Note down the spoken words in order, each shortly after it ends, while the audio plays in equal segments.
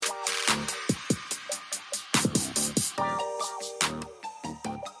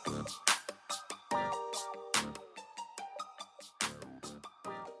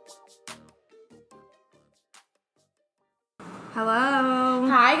Hello.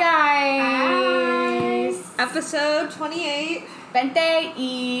 Hi, guys. Hi. Episode 28.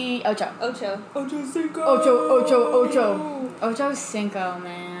 28. Ocho Cinco. Ocho Cinco,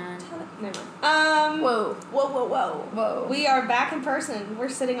 man. Never mind. Whoa. We are back in person. We're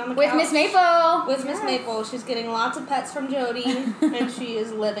sitting on the With couch. Miss Maple. With Miss Maple. She's getting lots of pets from Jody, and she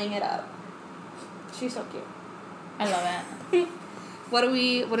is living it up. She's so cute. I love it. What are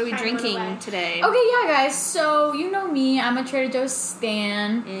we drinking today? Okay, yeah, guys. So, you know me. I'm a Trader Joe's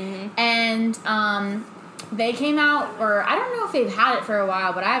stan. Mm-hmm. And, they came out, or I don't know if they've had it for a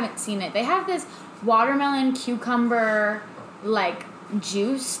while, but I haven't seen it. They have this watermelon cucumber,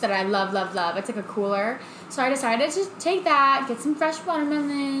 juice that I love. It's like a cooler. So I decided to take that, get some fresh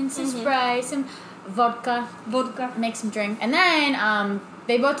watermelon, some Sprite, some vodka, make some drink. And then,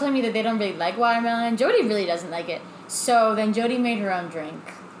 they both told me that they don't really like watermelon. Jody really doesn't like it. So then Jody made her own drink.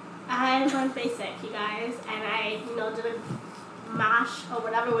 I went basic, you guys, and I, did a mash or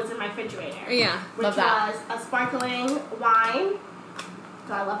whatever was in my refrigerator. Yeah, which love that. was a sparkling wine.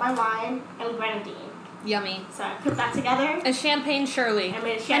 So I love my wine and grenadine. Yummy. So I put that together. A champagne Shirley. I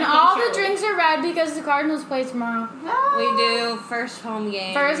made a champagne. And all Shirley. the drinks are red because the Cardinals play tomorrow. No. We do first home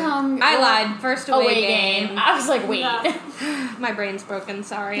game. I lied. First away game. I was like, wait. Yeah. My brain's broken.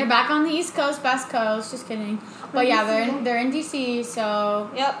 Sorry. They're back on the East Coast, West Coast. Just kidding. But yeah, they're in DC.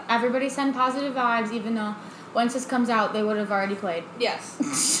 So Yep. everybody send positive vibes. Even though once this comes out, they would have already played.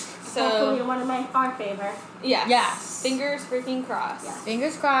 Yes. Hopefully So one of our favor. yes. Fingers freaking crossed. Yes.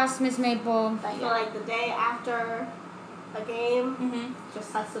 Fingers crossed, Miss Maple. I feel like the day after a game Mm-hmm.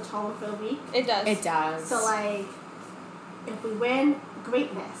 just sets the tone for the week. It does. It does. So if we win,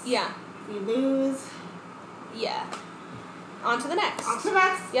 greatness. Yeah. If we lose, Yeah. On to the next. on to the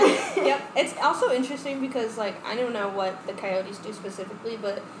next. Yep. It's also interesting because, I don't know what the Coyotes do specifically,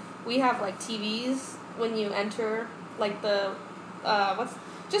 but we have, TVs when you enter, the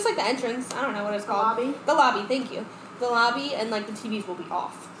entrance. I don't know what it's called. Lobby? The lobby, thank you. The lobby, and, the TVs will be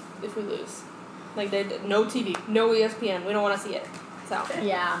off if we lose. No TV, no ESPN. We don't want to see it. So.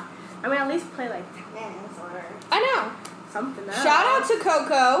 Yeah. I mean, at least play tennis or I know. something else. Shout out to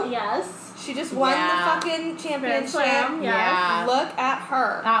Coco. Yes. She just won Yeah. the fucking championship. Slam, Yeah. Look at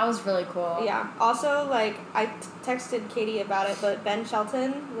her. That was really cool. Yeah. Also, I texted Katie about it, but Ben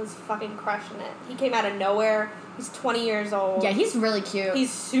Shelton was fucking crushing it. He came out of nowhere. He's 20 years old. Yeah, he's really cute.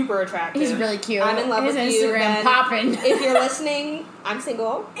 He's super attractive. He's really cute. I'm in love His with you, Instagram Ben. popping. If you're listening, I'm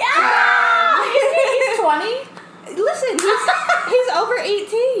single. Yeah! He's 20? Listen, he's over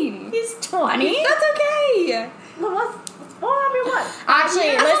 18. He's 20? That's okay. What? Actually,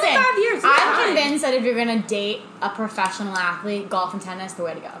 That's listen, only 5 years. It's I'm fine. convinced that if you're going to date a professional athlete, golf and tennis, the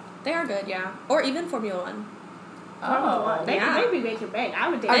way to go. They are good, yeah. Or even Formula One. Oh, they yeah. maybe make it big. I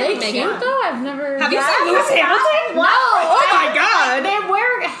would date Are they make cute, it. though? I've never... Have you Yeah. seen Lewis Hamilton? No! Oh my God. They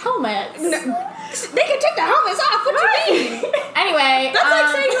wear helmets. They can take the helmets off. What do you mean? Anyway. That's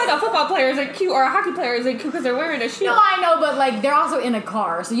like saying a football player isn't cute or a hockey player isn't cute because they're wearing a shoe. No, I know, but they're also in a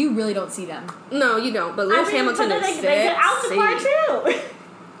car, so you really don't see them. No, you don't. But Lewis Hamilton but is they sexy. get out the car too.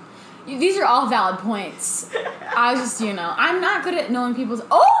 These are all valid points. I was just, I'm not good at knowing people's...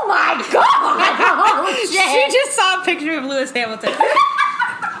 Oh my God! Oh, She shit. just saw a picture of Lewis Hamilton.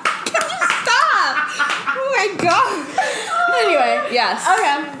 Can you stop? Oh my God. Anyway. Yes.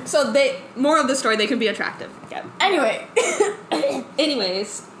 Okay. So moral of the story, they can be attractive. Yep. Anyway.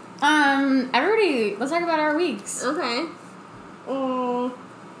 Anyways. Everybody, let's talk about our weeks. Okay.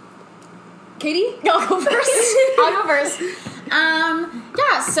 Katie? I'll go first.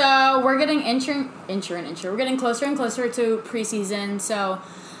 Yeah, so we're getting we're getting closer and closer to preseason. So,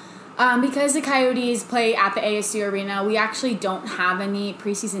 because the Coyotes play at the ASU Arena, we actually don't have any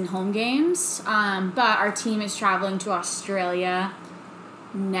preseason home games. But our team is traveling to Australia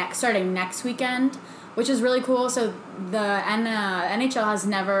starting next weekend, which is really cool. So the NHL has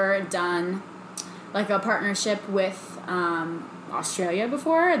never done a partnership with Australia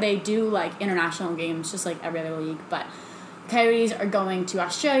before. They do international games just like every other league, but Coyotes are going to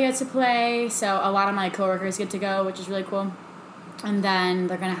Australia to play, so a lot of my coworkers get to go, which is really cool. And then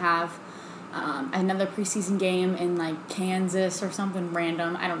they're gonna have another preseason game in Kansas or something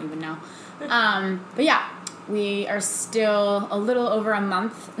random. I don't even know. But yeah, we are still a little over a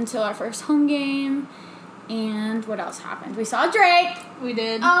month until our first home game. And what else happened? We saw Drake. We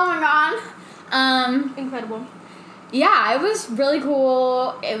did. Oh my God. Incredible. Yeah, it was really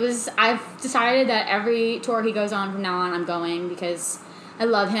cool. I've decided that every tour he goes on from now on, I'm going because, I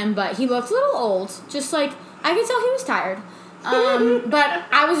love him, but he looked a little old. Just like, I could tell he was tired. But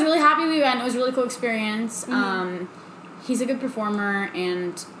I was really happy we went. It was a really cool experience. He's a good performer,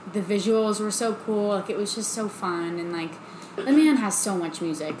 and the visuals were so cool. Like, it was just so fun, and like, the man has so much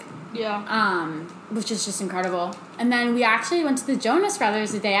music. Yeah. Which is just incredible. And then we actually went to the Jonas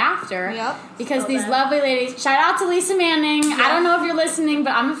Brothers the day after. Yep. Because So these good. lovely ladies, shout out to Lisa Manning. I don't know if you're listening,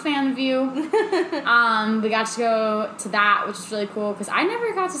 but I'm a fan of you. We got to go to that, which is really cool, because I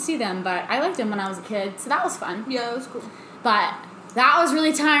never got to see them, but I liked them when I was a kid, so that was fun. Yeah, it was cool. But that was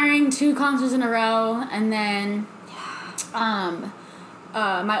really tiring, 2 concerts in a row, and then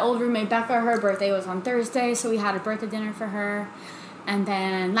my old roommate Becca, her birthday was on Thursday, so we had a birthday dinner for her. And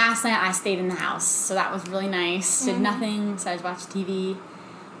then last night I stayed in the house, so that was really nice. Did nothing besides watch TV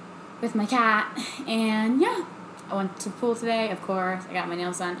with my cat. And yeah, I went to the pool today, of course. I got my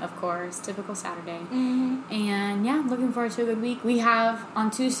nails done, of course. Typical Saturday. And yeah, looking forward to a good week. We have,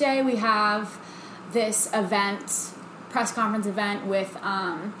 on Tuesday, we have this event, press conference event with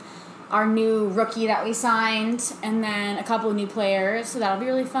our new rookie that we signed, and then a couple of new players, so that'll be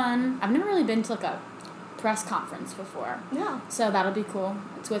really fun. I've never really been to like a press conference before. Yeah. So that'll be cool.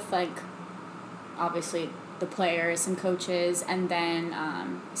 It's with like obviously the players and coaches, and then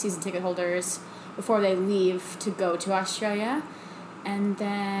season ticket holders before they leave to go to Australia. And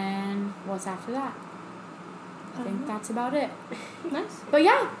then what's after that? I think that's about it. Nice. But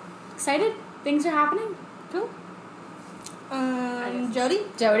yeah, excited. Things are happening. Cool. Jody?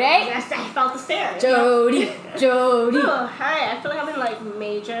 Jody? Yes, I felt the stairs. Jody. Jody. Oh, hi. I feel like I'm in like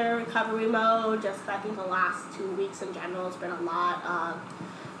major recovery mode. Just I think the last 2 weeks in general, it's been a lot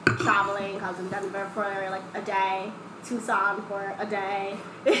of traveling. I was in Denver for like a day, Tucson for a day.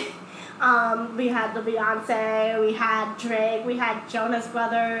 We had the Beyonce, we had Drake, we had Jonas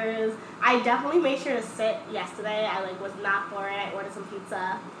Brothers. I definitely made sure to sit yesterday. I like was not bored. I ordered some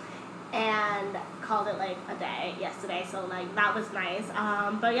pizza and called it like a day yesterday, so like that was nice.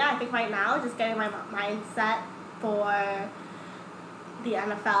 But yeah, I think right now just getting my mindset for the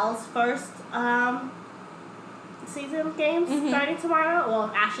NFL's first season games starting tomorrow.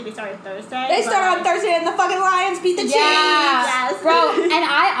 Well, actually they started Thursday. They start on Thursday and the fucking Lions beat the Chiefs. Yes. Bro, and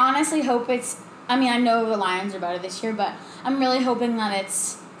I honestly hope I know the Lions are better this year, but I'm really hoping that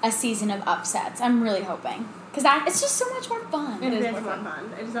it's a season of upsets. I'm really hoping. Because it's just so much more fun. It is more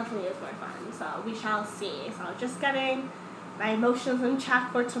fun. It definitely is more fun. So we shall see. So just getting my emotions in check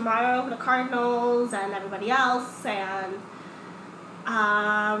for tomorrow for the Cardinals and everybody else, and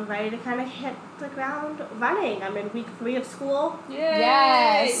ready to kind of hit the ground running. I'm in week 3 of school. Yay.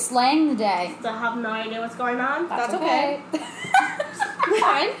 Yes, slaying the day. Still have no idea what's going on. That's okay.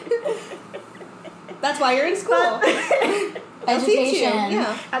 Fine. That's why you're in school. They'll teach you. Education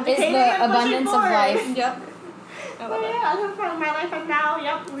Yeah. is the abundance of life. Yep. I Oh love it. yeah, that's part of my life, and now,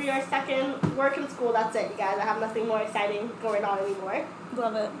 yep, we are stuck in work and school. That's it, you guys. I have nothing more exciting going on anymore.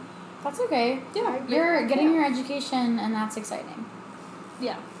 Love it. That's okay. Yeah. You're getting your education, and that's exciting.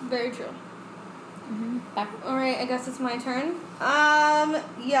 Yeah, very true. Back. Alright, I guess it's my turn.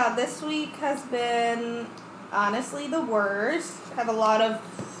 Yeah, this week has been honestly the worst. Have a lot of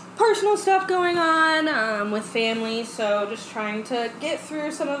personal stuff going on with family, so just trying to get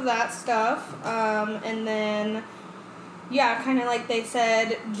through some of that stuff. And then, yeah, kind of like they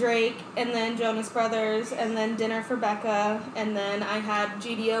said, Drake, and then Jonas Brothers, and then dinner for Becca, and then I had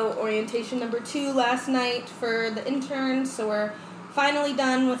GDO orientation number 2 last night for the interns, so we're finally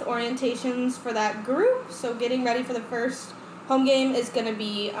done with orientations for that group, so getting ready for the first home game is going to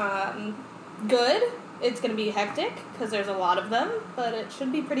be good. It's going to be hectic because there's a lot of them, but it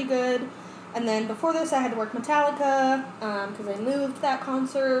should be pretty good. And then before this, I had to work Metallica because I moved that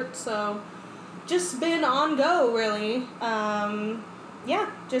concert, so just been on go, really. Yeah,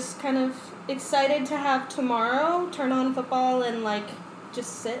 just kind of excited to have tomorrow, turn on football, and, like,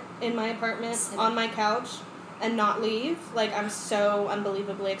 just sit in my apartment on my couch and not leave. Like, I'm so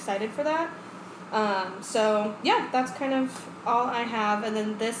unbelievably excited for that. So, yeah, that's kind of all I have. And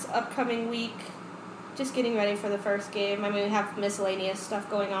then this upcoming week, just getting ready for the first game. I mean, we have miscellaneous stuff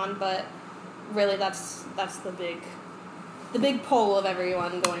going on, but really that's the big pull of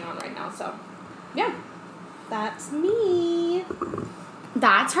everyone going on right now. So, yeah, that's me.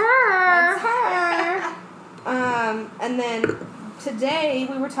 That's her. That's her. And then today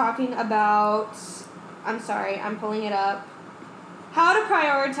we were talking about, I'm sorry, I'm pulling it up, how to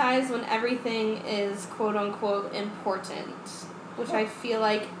prioritize when everything is quote-unquote important, which I feel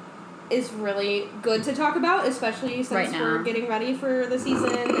like is really good to talk about, especially since right now we're getting ready for the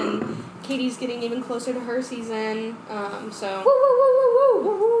season and Katie's getting even closer to her season. So Woo, woo, woo,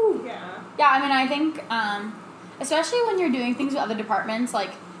 woo, woo. Yeah. Yeah, I mean, I think especially when you're doing things with other departments,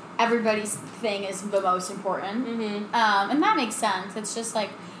 like, everybody's thing is the most important. Mm-hmm. And that makes sense. It's just, like,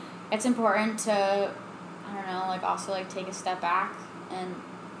 it's important to, I don't know, like, also, like, take a step back and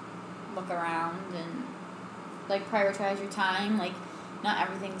look around and, like, prioritize your time. Like, not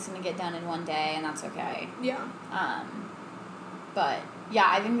everything's going to get done in one day, and that's okay. Yeah. But, yeah,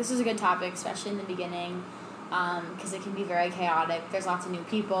 I think this is a good topic, especially in the beginning, because it can be very chaotic. There's lots of new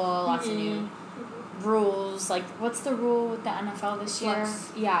people, lots of new rules. Like, what's the rule with the NFL this year?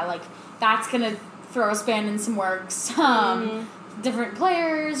 Flux. Yeah, like, that's going to throw a span in some works. Different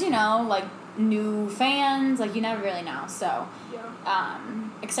players, you know, like, new fans. Like, you never really know. So,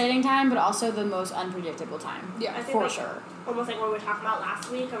 exciting time, but also the most unpredictable time. Yeah, I think for like, sure. Almost like what we were talking about last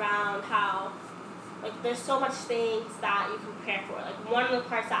week around how, like, there's so much things that you can prepare for. Like, one of the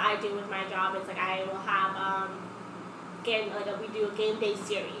parts that I do with my job is, like, I will have we do a game day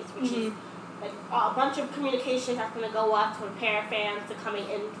series, which is like a bunch of communications that's going to go up to prepare fans to coming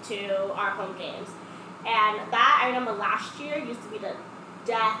into our home games. And that, I remember last year, used to be the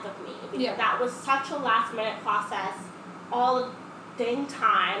death of me. Because that was such a last-minute process all the dang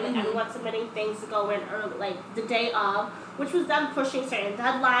time. Like, everyone submitting things to go in early, like, the day of, which was them pushing certain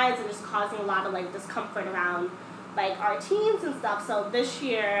deadlines and just causing a lot of, like, discomfort around, like, our teams and stuff. So this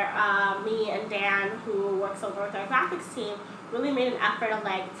year, me and Dan, who works over with our graphics team, really made an effort of,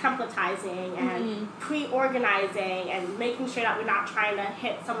 like, templatizing and pre-organizing and making sure that we're not trying to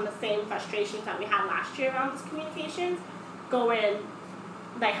hit some of the same frustrations that we had last year around these communications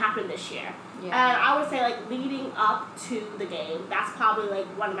happened this year. Yeah. And I would say, like, leading up to the game, that's probably, like,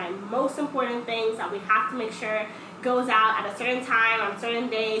 one of my most important things that we have to make sure goes out at a certain time, on certain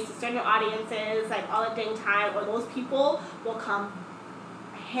days, to certain audiences, like, all the dang time, or those people will come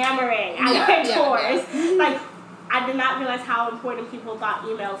hammering at our doors. Yeah. Like, I did not realize how important people thought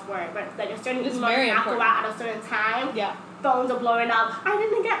emails were, but, like, a certain email have to go out at a certain time. Yeah. Phones are blowing up. I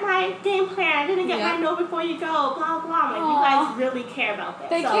didn't get my game plan. I didn't get my note before you go. Blah, blah. Like, you guys really care about this.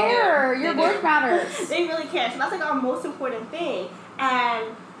 They care. Your work matters. They really care. So that's, like, our most important thing.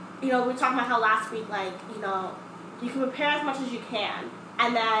 And, you know, we were talking about how last week, like, you know, you can prepare as much as you can,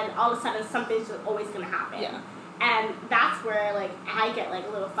 and then all of a sudden something's always going to happen. Yeah. And that's where, like, I get, like, a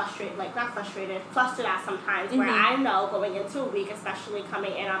little frustrated, like, not frustrated, flustered at sometimes, where I know going into a week, especially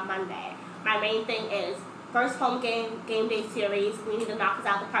coming in on Monday, my main thing is, first home game day series, we need to knock this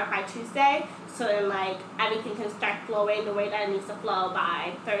out the park by Tuesday, so then, like, everything can start flowing the way that it needs to flow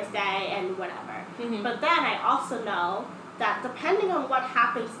by Thursday and whatever. But then I also know that depending on what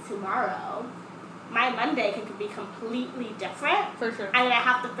happens tomorrow, my Monday can be completely different. For sure. And I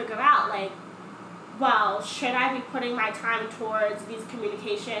have to figure out, like, well, should I be putting my time towards these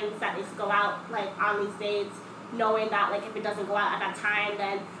communications that needs to go out, like, on these dates, knowing that, like, if it doesn't go out at that time,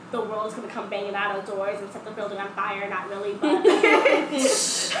 then the world's going to come banging out of doors and set the building on fire? Not really, but...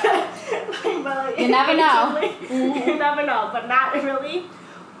 but you never know. You never know, but not really.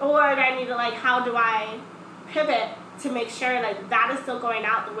 Or do I need to, like, how do I pivot to make sure, like, that is still going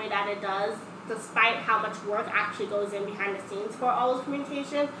out the way that it does, despite how much work actually goes in behind the scenes for all those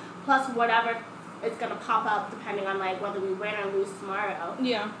communications, plus whatever is going to pop up depending on, like, whether we win or lose tomorrow.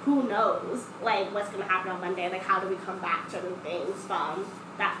 Yeah. Who knows, like, what's going to happen on Monday? Like, how do we come back to certain things from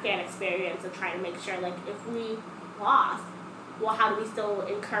that fan experience of trying to make sure, like, if we lost, well, how do we still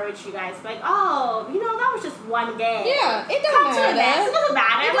encourage you guys? Like, oh, you know, that was just one game. Yeah, it doesn't matter. It doesn't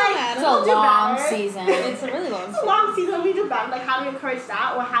matter. It doesn't matter. It's a long season. It's a really long season. It's a long season. We do better. Like, how do we encourage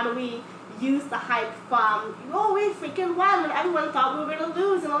that? Or how do we use the hype from, oh, we freaking won when everyone thought we were going to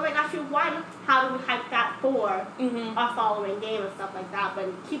lose, and oh my gosh, you won. How do we hype that for our following game and stuff like that? But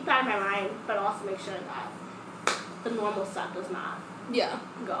keep that in my mind, but also make sure that the normal stuff does not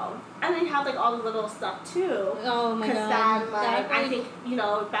go. And then you have, like, all the little stuff, too. Oh, my God. Because then, like, I think, you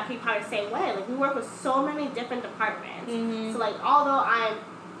know, Becky probably the same way. Like, we work with so many different departments. So, like, although I'm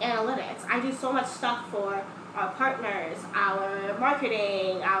analytics, I do so much stuff for our partners, our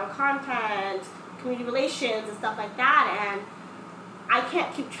marketing, our content, community relations, and stuff like that, and I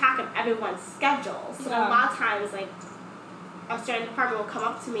can't keep track of everyone's schedule. So a lot of times, like, a certain department will come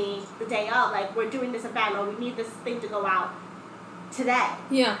up to me the day of, like, we're doing this event, or we need this thing to go out today.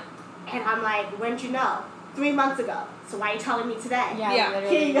 Yeah. And I'm like, when'd you know? 3 months ago. So why are you telling me today? Yeah.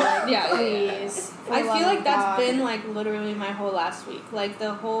 Here you go. Please. I feel like that's been, like, literally my whole last week. Like,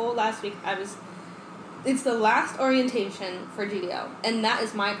 the whole last week it's the last orientation for GDO, and that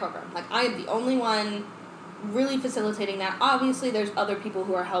is my program. Like, I am the only one really facilitating that. Obviously, there's other people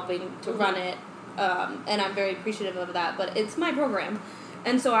who are helping to run it, and I'm very appreciative of that, but it's my program.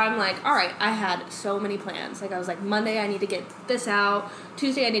 And so I'm like, all right, I had so many plans. Like, I was like, Monday I need to get this out.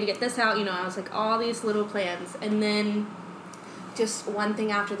 Tuesday I need to get this out. You know, I was like, all these little plans. And then just one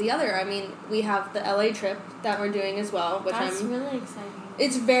thing after the other. I mean, we have the LA trip that we're doing as well, which That's really exciting.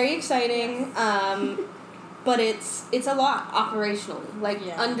 It's very exciting, but it's a lot operationally. Like,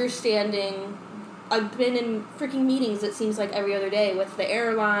 understanding... I've been in freaking meetings, it seems like, every other day with the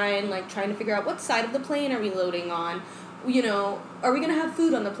airline, like, trying to figure out what side of the plane are we loading on. You know, are we going to have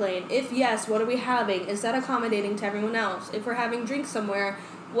food on the plane? If yes, what are we having? Is that accommodating to everyone else? If we're having drinks somewhere,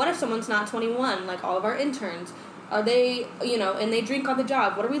 what if someone's not 21, like all of our interns? Are they, you know, and they drink on the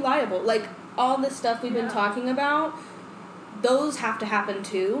job? What are we liable? Like, all this stuff we've been talking about, those have to happen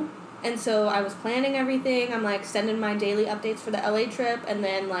too. And so I was planning everything. I'm, like, sending my daily updates for the LA trip, and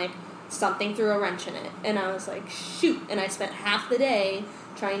then, like, something threw a wrench in it. And I was like, shoot. And I spent half the day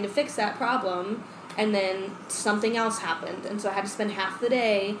trying to fix that problem, and then something else happened. And so I had to spend half the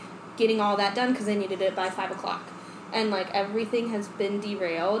day getting all that done because I needed it by 5 o'clock. And, like, everything has been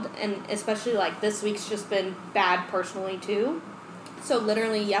derailed, and especially, like, this week's just been bad personally, too. So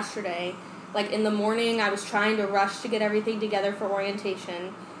literally yesterday, like, in the morning, I was trying to rush to get everything together for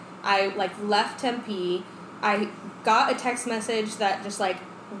orientation. I, like, left Tempe. I got a text message that just, like,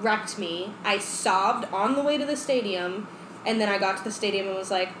 wrecked me. I sobbed on the way to the stadium, and then I got to the stadium and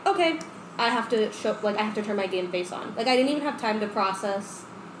was like, okay, I have to turn my game face on. Like, I didn't even have time to process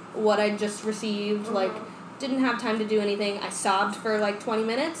what I just received. Like, didn't have time to do anything. I sobbed for, like, 20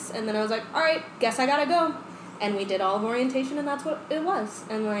 minutes, and then I was like, all right, guess I gotta go. And we did all of orientation, and that's what it was.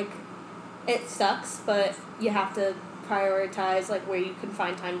 And, like, it sucks, but you have to prioritize, like, where you can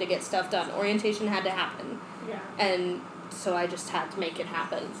find time to get stuff done. Orientation had to happen. Yeah. And so I just had to make it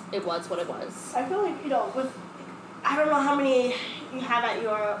happen. It was what it was. I feel like, you know, with, I don't know how many you have at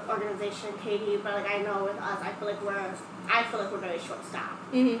your organization, Katie, but, like, I know with us, I feel like we're very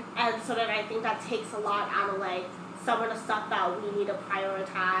short-staffed. Mm-hmm. And so then I think that takes a lot out of, like, some of the stuff that we need to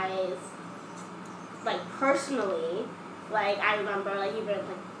prioritize, like, personally. Like, I remember, like, even,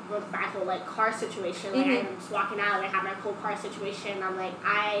 like, with my whole, like, car situation, like, I'm just walking out, and I have my whole car situation, and I'm like,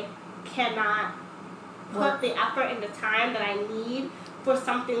 I cannot put the effort and the time that I need for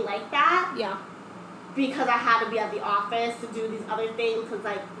something like that. Yeah. Because I had to be at the office to do these other things, because,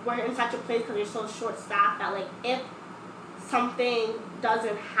 like, we're in such a place because you're so short-staffed that, like, if something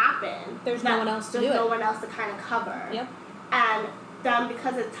doesn't happen, there's no one else to do it. There's no one else to kind of cover. Yep. And then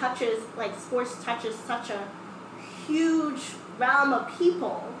because it touches, like, sports touches such a huge realm of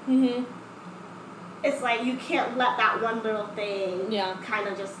people, it's like you can't let that one little thing kind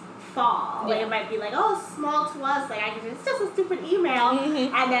of just fall. Like, it might be like, oh, small to us, like, it's just a stupid email, and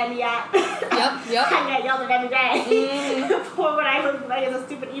then yep. I get yelled at every day for what I look like is a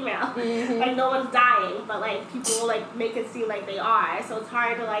stupid email. Like, no one's dying, but, like, people, like, make it seem like they are. So it's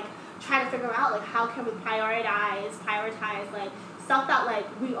hard to, like, try to figure out, like, how can we prioritize, like, stuff that, like,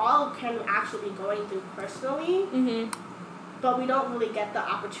 we all can actually be going through personally, but we don't really get the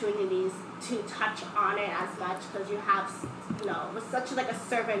opportunities to touch on it as much because you have, you know, it's such, like, a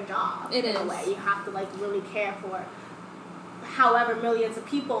servant job. In a way. You have to, like, really care for however millions of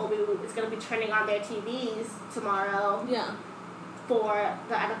people it's going to be turning on their TVs tomorrow for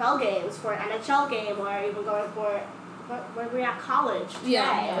the NFL games, for an NHL game, or even going for, where we're at, college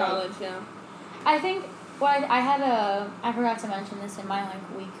today. College, I think, I forgot to mention this in my,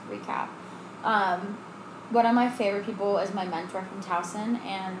 like, week recap. One of my favorite people is my mentor from Towson,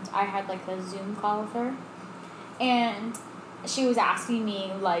 and I had, like, a Zoom call with her, and she was asking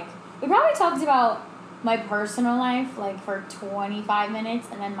me, like, we probably talked about my personal life, like, for 25 minutes,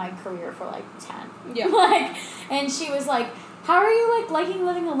 and then my career for, like, 10. Yeah. Like, and she was like, how are you, like, liking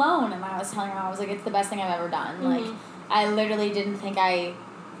living alone? And I was telling her, I was like, it's the best thing I've ever done. Like, I literally didn't think I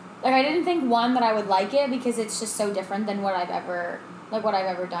didn't think, one, that I would like it, because it's just so different than what I've ever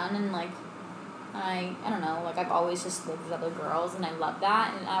done, and, like, I don't know, like, I've always just lived with other girls, and I love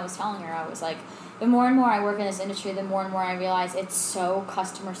that, and I was telling her, I was like, the more and more I work in this industry, the more and more I realize it's so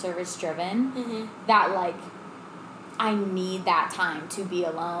customer service driven that, like, I need that time to be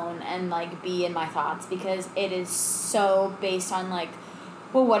alone and, like, be in my thoughts, because it is so based on, like,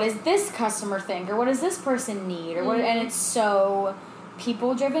 well, what does this customer think, or what does this person need, or what, and it's so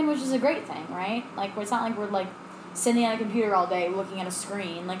people driven, which is a great thing, right? Like, it's not like we're, like, sitting on a computer all day looking at a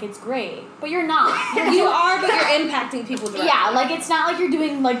screen. Like, it's great. But you're not. You are, but you're impacting people directly. Yeah, like, it's not like you're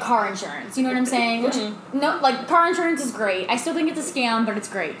doing, like, car insurance. You know what I'm saying? Which, no, like, car insurance is great. I still think it's a scam, but it's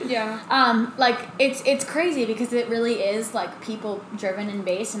great. Yeah. Like, it's crazy because it really is, like, people-driven and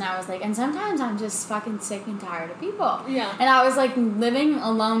based, and I was like, and sometimes I'm just fucking sick and tired of people. Yeah. And I was like, living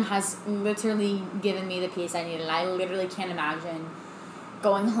alone has literally given me the peace I needed. I literally can't imagine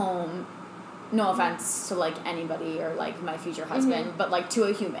going home, no offense to, like, anybody or, like, my future husband, but, like, to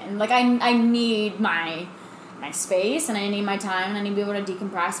a human. Like, I need my space, and I need my time, and I need to be able to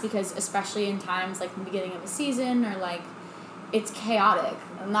decompress, because especially in times, like, the beginning of a season, or, like, it's chaotic.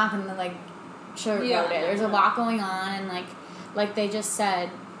 I'm not going to, like, sugarcoat it. There's a lot going on, and, like they just said,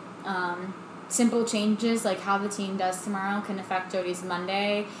 simple changes, like how the team does tomorrow, can affect Jody's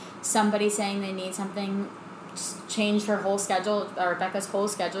Monday. Somebody saying they need something changed her whole schedule, or Rebecca's whole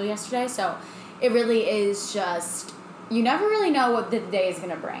schedule yesterday, so it really is just, you never really know what the day is going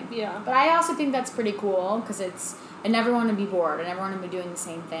to bring. Yeah. But I also think that's pretty cool, because I never want to be bored. I never want to be doing the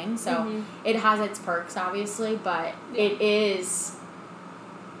same thing. So it has its perks, obviously, but it is,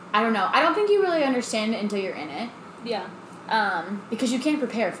 I don't know. I don't think you really understand it until you're in it. Yeah. Because you can't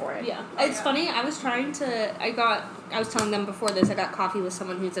prepare for it. Yeah. It's funny, I was telling them before this, I got coffee with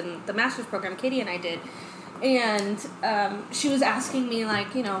someone who's in the master's program, Katie and I did. And she was asking me,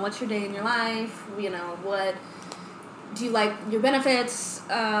 like, you know, what's your day in your life? You know, what do you like your benefits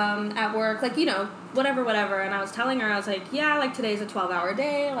at work? Like, you know, whatever. And I was telling her, I was like, yeah, like, today's a 12-hour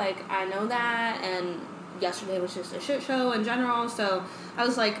day. Like, I know that. And yesterday was just a shit show in general. So I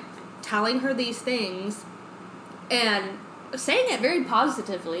was, like, telling her these things and saying it very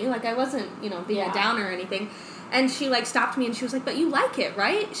positively. Like, I wasn't, you know, being a downer or anything. And she, like, stopped me and she was like, but you like it,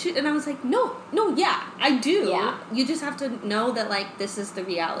 right? And I was like, no, yeah, I do. Yeah. You just have to know that, like, this is the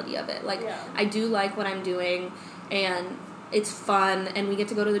reality of it. Like, I do like what I'm doing, and it's fun, and we get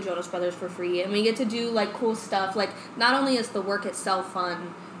to go to the Jonas Brothers for free, and we get to do, like, cool stuff. Like, not only is the work itself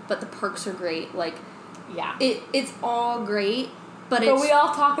fun, but the perks are great. Like, it's all great. But we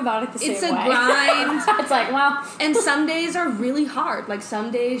all talk about it the same way. It's a grind. It's like, well. And some days are really hard. Like,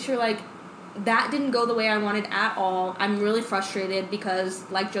 some days you're like, that didn't go the way I wanted at all. I'm really frustrated because,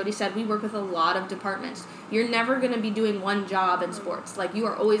 like Jody said, we work with a lot of departments. You're never going to be doing one job in sports. Like, you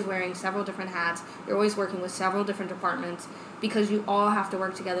are always wearing several different hats. You're always working with several different departments because you all have to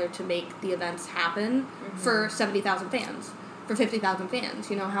work together to make the events happen for 70,000 fans, for 50,000 fans,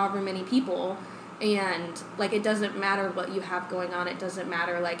 you know, however many people. And, like, it doesn't matter what you have going on. It doesn't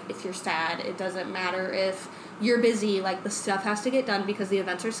matter, like, if you're sad. It doesn't matter if you're busy. Like, the stuff has to get done because the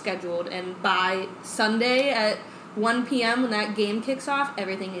events are scheduled. And by Sunday at 1 p.m. when that game kicks off,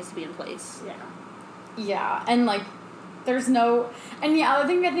 everything needs to be in place. Yeah. Yeah, and, like, there's no... And the other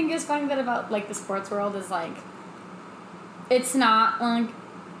thing I think is funny about, like, the sports world is, like, it's not, like...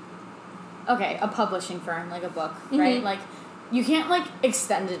 Okay, a publishing firm, like a book, right? Like, you can't, like,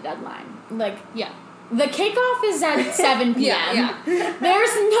 extend a deadline. Like, the kickoff is at 7 p.m. Yeah.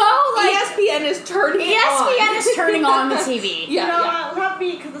 There's no, like... ESPN is turning on the TV. Not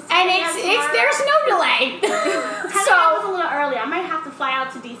me, because it's... And there's no delay. So I was a little early. I might have to fly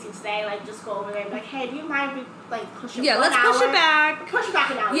out to DC today, like, just go over there and be like, hey, do you mind if we, like, push it let's push it back. Push it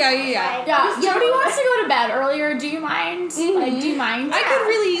back an hour. Yeah, Jody wants to go to bed earlier. Do you mind? Like, do you mind? I could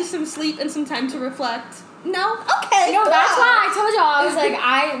really use some sleep and some time to reflect. No? Okay. No, that's why I told y'all. I was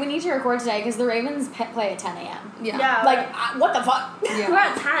like, we need to record today because the Ravens play at 10 a.m. Yeah. Like, what the fuck? Yeah. We're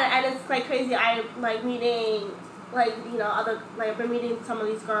at 10, and it's, like, crazy. I'm, like, meeting, like, you know, I've been meeting some of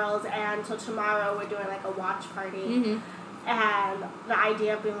these girls, and so tomorrow we're doing, like, a watch party. And the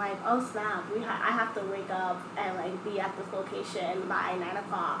idea of being like, oh, snap, I have to wake up and, like, be at this location by 9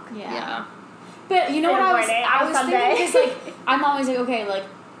 o'clock. Yeah. But you know what I was thinking? Because, like, I'm always like, okay, like,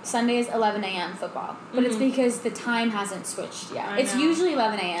 Sunday is 11 a.m. football. But it's because the time hasn't switched yet. It's usually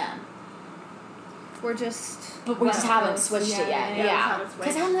 11 a.m. But we just haven't switched it yet. Yeah.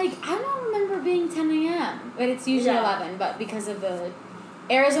 Because I'm like, I don't remember being 10 a.m. But it's usually 11. But because of the...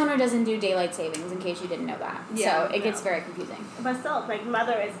 Arizona doesn't do daylight savings, in case you didn't know that. So it gets very confusing. But still, like,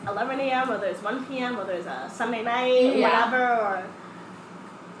 whether it's 11 a.m., whether it's 1 p.m., whether it's a Sunday night, whatever, or...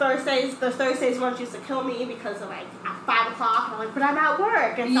 The Thursdays ones used to kill me because of, like, at 5 o'clock, and I'm like, but I'm at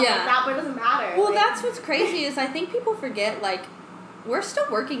work, and stuff like that, but it doesn't matter. Well, that's what's crazy is I think people forget, like, we're still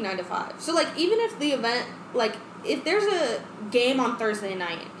working 9 to 5. So, like, even if the event, like, if there's a game on Thursday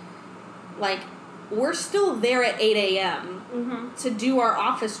night, like, we're still there at 8 a.m. To do our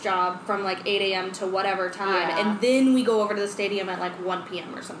office job from, like, 8 a.m. to whatever time, and then we go over to the stadium at, like, 1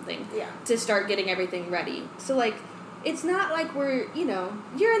 p.m. or something to start getting everything ready. So, like, it's not like we're, you know,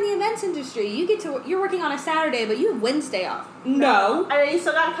 you're in the events industry. You're working on a Saturday, but you have Wednesday off. No. And then you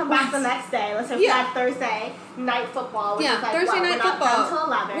still got to come back the next day. Let's say we had Thursday night football. Which is like, Thursday night football. Until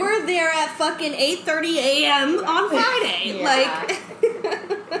 11. We're there at fucking 8:30 a.m. on Friday.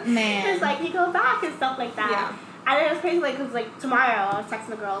 Like, man. It's like you go back and stuff like that. Yeah. And it was crazy, like, because, like, tomorrow I was texting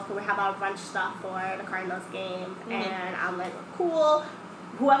the girls because we have our brunch stuff for the Cardinals game. And I'm like, cool.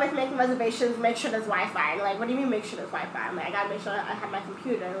 whoever's making reservations, make sure there's Wi-Fi. And like, what do you mean make sure there's Wi-Fi? I'm like, I gotta make sure I have my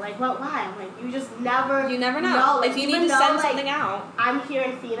computer. And like, what? Why? I'm like, you just never. You never know. Like, if you even need to though, send like, something out. I'm here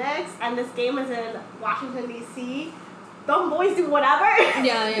in Phoenix, and this game is in Washington D.C. Don't boys do whatever?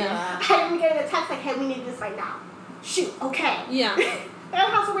 Yeah. I'm getting a text like, hey, we need this right now. Shoot. Okay. Yeah. And I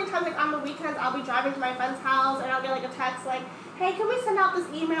have so many times, like, on the weekends, I'll be driving to my friend's house, and I'll get, like, a text, like, hey, can we send out this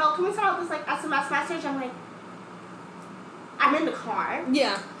email? Can we send out this, like, SMS message? I'm like, I'm in the car.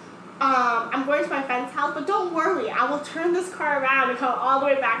 Yeah. I'm going to my friend's house, but don't worry. I will turn this car around and come all the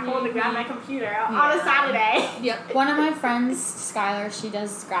way back home to grab my computer on a Saturday. Yep. One of my friends, Skylar, she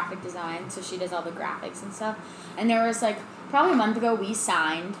does graphic design, so she does all the graphics and stuff. And there was, like, probably a month ago, we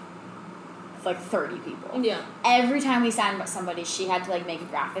signed like 30 people. Yeah. Every time we signed somebody, she had to, like, make a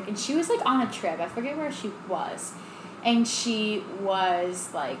graphic. And she was, like, on a trip. I forget where she was. And she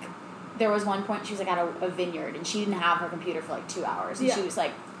was, like, there was one point she was, like, at a vineyard, and she didn't have her computer for, like, 2 hours. And she was,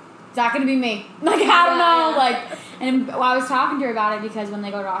 like, it's not going to be me. Like, I don't know. Like, and I was talking to her about it because when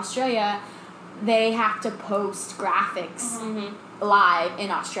they go to Australia, they have to post graphics live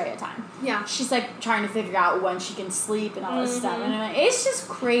in Australia time. Yeah. She's, like, trying to figure out when she can sleep and all this stuff. And I'm like, it's just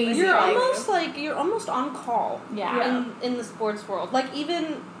crazy. You're like, you're almost on call. Yeah. In the sports world. Like,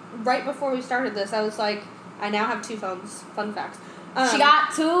 even right before we started this, I was like, I now have 2 phones. Fun facts. She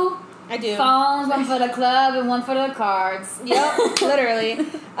got 2 I do. phones, one for the club and one for the cards. Yep, literally.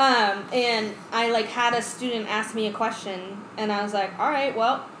 And I, like, had a student ask me a question, and I was like, all right,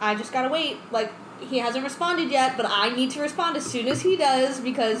 well, I just gotta wait. Like, he hasn't responded yet, but I need to respond as soon as he does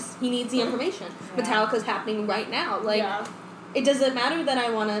because he needs the information. Yeah. Metallica's happening right now. Like, it doesn't matter that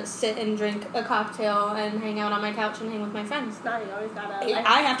I want to sit and drink a cocktail and hang out on my couch and hang with my friends. No, you always gotta.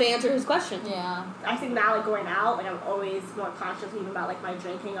 I have to answer his question. Yeah. I think now, like, going out, like, I'm always more conscious even about, like, my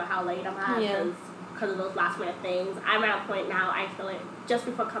drinking or how late I'm at because of those last minute things. I'm at a point now, I feel like, just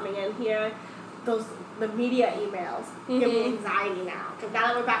before coming in here, the media emails give me anxiety now. Because now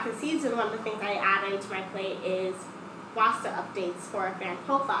that we're back in season, one of the things I added to my plate is roster updates for a fan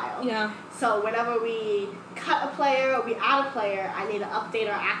profile. Yeah. So whenever we cut a player or we add a player, I need to update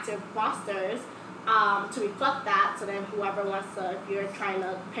our active rosters to reflect that. So then whoever wants to, if you're trying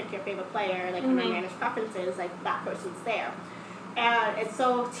to pick your favorite player, like under manage preferences, like that person's there. And it's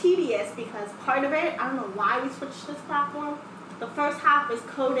so tedious because part of it, I don't know why we switched this platform. The first half is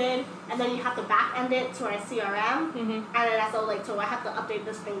coded, and then you have to back end it to our CRM, and then that's all, like, so I have to update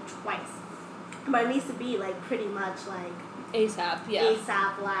this thing twice. But it needs to be, like, pretty much, like, ASAP,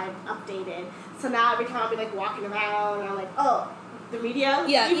 ASAP, like, updated. So now every time I'll be, like, walking around, and I'm like, oh, the media?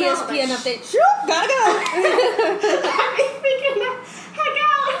 Yeah, email? ESPN Like, update. Shoot, gotta go. I'd be freaking the heck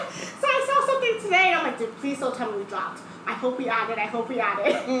out. So I saw something today, and I'm like, dude, please don't tell me we dropped. I hope we added.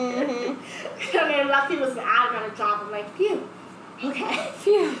 And then lucky was the ad got a drop. I'm like, phew. Okay.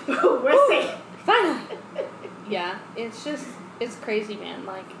 Phew. We're safe. Finally. Yeah, it's just, it's crazy, man.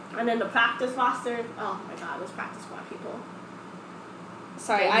 Like, and then the practice roster. Oh my god, those practice squad people.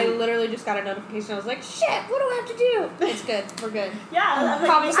 sorry, I literally just got a notification. I was like, shit, what do I have to do? It's good. We're good. Yeah,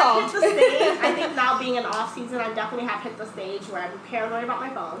 Problem solved. I've hit the stage. I think now being in off season, I definitely have hit the stage where I'm paranoid about my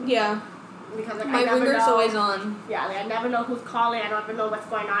phone. Yeah. Because, like, My I never ringer's know. always on. Yeah, like, I never know who's calling. I don't ever know what's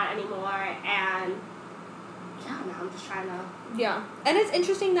going on anymore. And yeah, now I'm just trying to. Yeah. And it's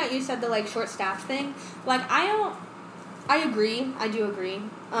interesting that you said the, like, short staff thing. Like, I agree. I do agree.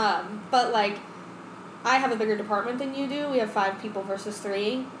 But, like, I have a bigger department than you do. We have 5 people versus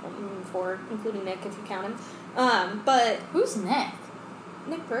 3. 4, including Nick, if you count him. But Who's Nick?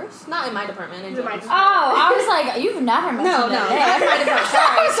 Nick Burse? Not in my department. In In my Jones. Oh, I was like, you've never mentioned No, Nick. not in my department.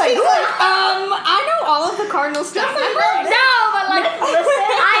 Sorry. I was like, I know all of the Cardinal stuff. no, but like,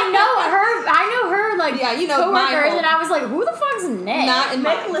 I know her, like, Yeah, you know my coworkers, whole- and I was like, who the fuck's Nick? Not in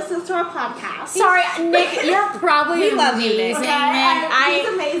Nick my. listens to our podcast. Sorry, Nick, you're probably We love you, amazing, Nick. Okay, he's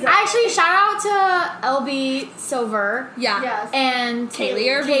amazing. Actually, shout out to LB Silver Yeah. Yes. and Kaylee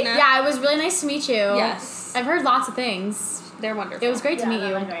Urbina. Yeah, it was really nice to meet you. Yes. I've heard lots of things. They're wonderful. It was great to Yeah, meet they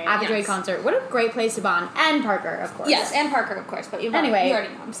you were great. at the Yes. Drake concert. What a great place to bond. And Parker, of course. Yes, and Parker, of course, but you Anyway, you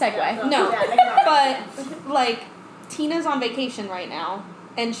already know. segue. Yeah, No, yeah, Nick but, like, Tina's on vacation right now,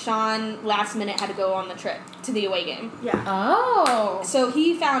 and Sean last minute had to go on the trip to the away game. Yeah. Oh. So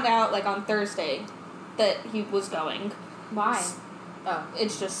he found out, like, on Thursday that he was going. Why? Oh.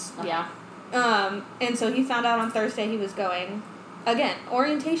 It's just, Okay. yeah. And so he found out on Thursday he was going. Again,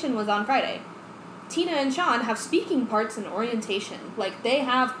 orientation was on Friday. Tina and Sean have speaking parts in orientation. Like, they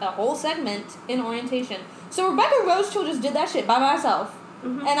have a whole segment in orientation. So Rebecca Rosechill just did that shit by myself.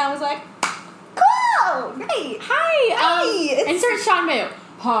 Mhm. And I was like, cool! Great! Hi. Hey! Insert Sean Mayo.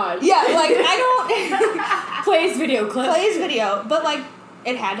 Hi. Yeah, like, I don't... Plays video clip. plays video. But, like,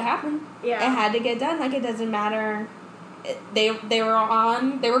 it had to happen. Yeah. It had to get done. Like, it doesn't matter. They were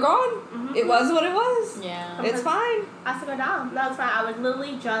on. They were gone. Mm-hmm. It was what it was. Yeah. It's fine. I have to go down. No, it's fine. I was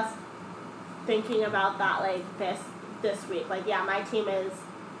literally just thinking about that, like, this week. Like, yeah, my team is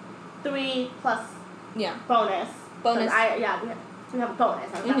 3 plus Yeah. bonus. Bonus. We have a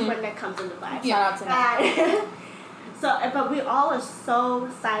bonus. Like, Mhm. that's when Nick comes into play. Shout out to Nick. So, but we all are so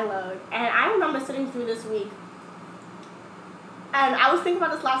siloed. And I remember sitting through this week, and I was thinking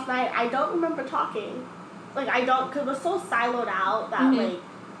about this last night. I don't remember talking. Like, I don't, because we're so siloed out that, Mhm. like,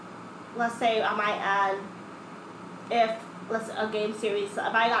 let's say on my end, if, a game series, if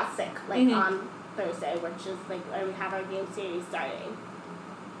I got sick, like, Mhm. on Thursday, which is, like, when we have our game series starting,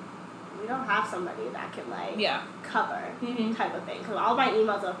 we don't have somebody that can, like, Yeah. cover Mhm. type of thing. Because all my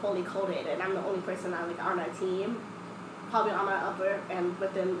emails are fully coded, and I'm the only person that, like, on our team, probably on our upper and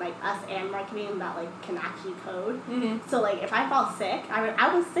within, like, us and marketing that, like, can actually code. Mhm. So, like, if I fall sick,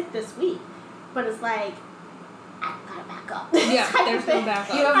 I was sick this week, but it's like, I gotta back up. Yeah, Type of there's no thing.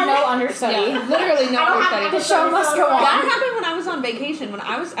 backup. You have no understudy. Yeah, literally no I don't have understudy. The show must go on. That happened when I was on vacation. When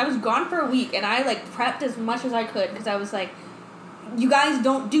I was gone for a week, and I like prepped as much as I could because I was like, you guys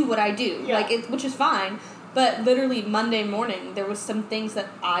don't do what I do, Yeah. which is fine. But literally Monday morning, there was some things that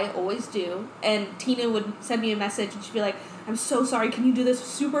I always do, and Tina would send me a message, and she'd be like, "I'm so sorry. Can you do this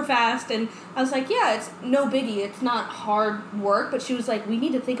super fast?" And I was like, "Yeah, it's no biggie. It's not hard work." But she was like, "We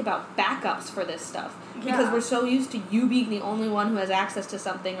need to think about backups for this stuff because Yeah. we're so used to you being the only one who has access to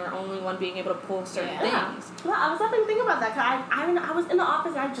something or only one being able to pull certain Yeah. things." Well, I was definitely thinking about that because I was in the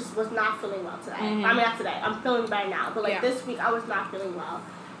office and I just was not feeling well today. Mhm. I mean, not today. I'm feeling better now, but like Yeah. this week I was not feeling well,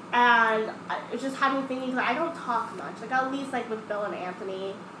 and it just had me thinking because I don't talk much. Like at least like with Bill and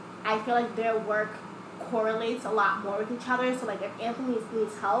Anthony, I feel like their work correlates a lot more with each other. So like if Anthony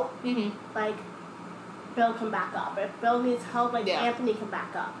needs help, Mm-hmm. like Bill can back up. If Bill needs help, like Yeah. Anthony can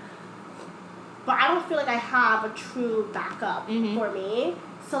back up. But I don't feel like I have a true backup Mhm. for me.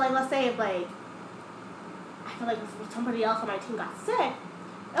 So like let's say if like I feel like if somebody else on my team got sick,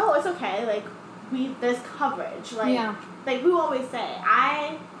 oh it's okay, like there's coverage. Like Yeah. like we always say,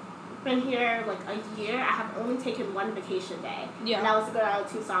 I've been here like a year, I have only taken one vacation day. Yeah. And that was to go down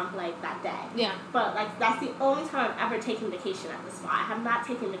to Tucson for like that day. Yeah. But like that's the only time I've ever taken vacation at the spot. I have not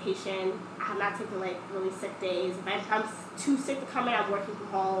taken vacation. I have not taken like really sick days. If I'm too sick to come in, I'm working from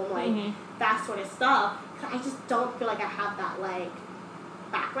home, like Mhm. that sort of stuff. 'Cause I just don't feel like I have that like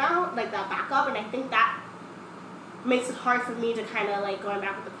background, like that backup, and I think that makes it hard for me to kind of like going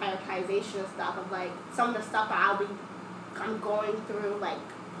back with the prioritization and stuff of like some of the stuff that I'm going through like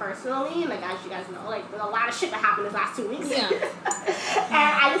personally, and like as you guys know, like there's a lot of shit that happened this last 2 weeks. Yeah.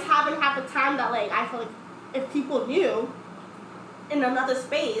 And I just haven't had the time that like I feel like if people knew in another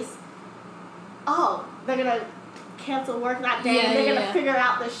space, oh, they're gonna cancel work that day Yeah, and they're yeah, gonna yeah. figure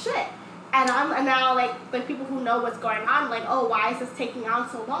out this shit. And now like people who know what's going on, like, oh, why is this taking on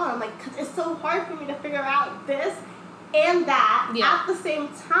so long? I'm like, 'cause it's so hard for me to figure out this and that Yeah. at the same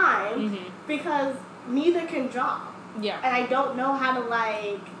time Mhm. because neither can drop. Yeah. And I don't know how to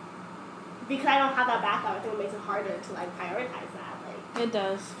like, because I don't have that backup, I think it makes it harder to like prioritize that. Like, It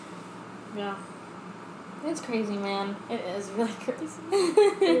does. Yeah. It's crazy, man. It is really crazy.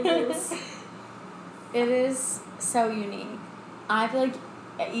 It is. It is so unique. I feel like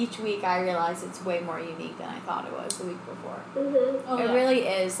each week I realize it's way more unique than I thought it was the week before. Oh, It yeah. really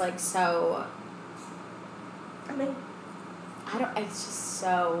is like so. I mean, It's just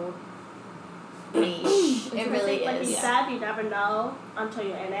so niche. It really like you is. said, you never know until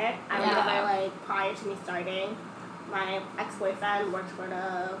you're in it. I Yeah. remember like prior to me starting, my ex-boyfriend worked for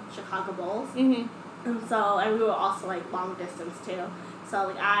the Chicago Bulls. Mhm. And we were also like long distance too.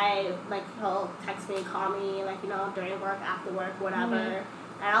 So like he'll text me, call me, like, you know, during work, after work, whatever. Mhm.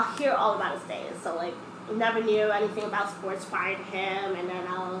 And I'll hear all about his days. So like never knew anything about sports prior to him, and then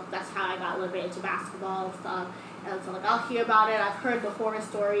that's how I got a little bit into basketball and stuff. And so like I'll hear about it. I've heard the horror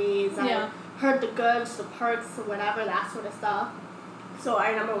stories. Yeah. I've heard the goods, the perks, whatever, that sort of stuff. So I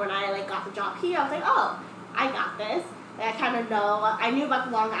remember when I like got the job here, I was like, oh, I got this. Like, I kind of know. I knew about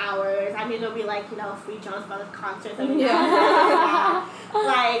the long hours. I knew there'd be like, you know, free Jonas Brothers concerts. Yeah.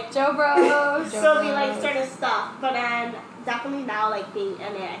 Like Joe Bros. so it'd be like certain stuff. But then definitely now like being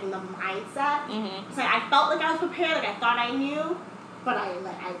in it, I think the mindset. Mhm. It's like I felt like I was prepared, like I thought I knew, but I did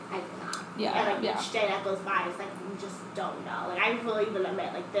not. Yeah, And like yeah. each day that goes by, it's like you just don't know. Like I will even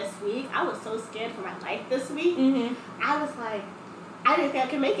admit, like this week, I was so scared for my life this week. Mhm. I was like, I didn't think I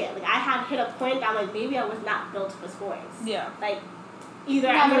could make it. Like I had hit a point that like maybe I was not built for sports. Yeah. Like either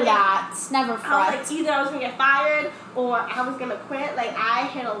Never that. Never I was fret. like, either I was gonna get fired or I was gonna quit. Like, I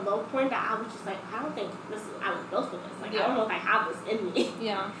hit a low point that I was just like, I don't think I was built for this. Like, I don't know if I have this in me.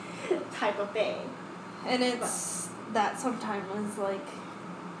 Yeah. Type of thing. And it's that sometimes, like,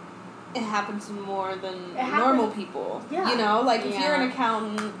 it happens more than normal people. Yeah. You know? Like, if you're Yeah. an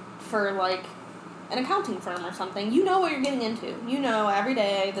accountant for, like, an accounting firm or something, you know what you're getting into. You know every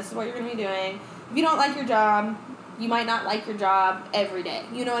day this is what you're going to be doing. If you don't like your job, you might not like your job every day.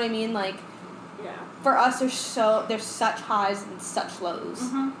 You know what I mean? Like, Yeah. for us, there's such highs and such lows.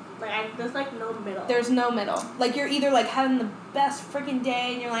 Mm-hmm. Like, there's, like, no middle. There's no middle. Like, you're either, like, having the best freaking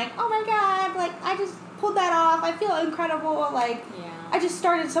day and you're like, oh my god, like, I just pulled that off. I feel incredible. Like, Yeah. I just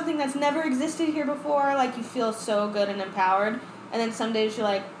started something that's never existed here before. Like, you feel so good and empowered. And then some days you're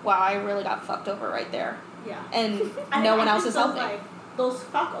like, wow, I really got fucked over right there. Yeah. And I no one think else is those, helping. Like, those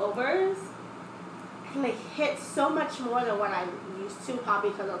fuck overs can, like, hit so much more than what I'm used to,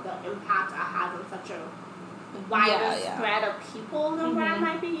 probably because of the impact I have on such a wider spread of people than what I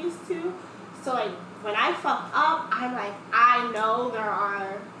might be used to. So, like, when I fuck up, I'm like, I know there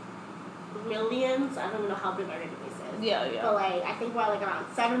are millions, I don't even know how big our database is. Yeah, yeah. But, like, I think we're, like, around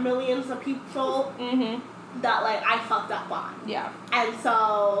 7 million of people that, like, I fucked up on. Yeah. And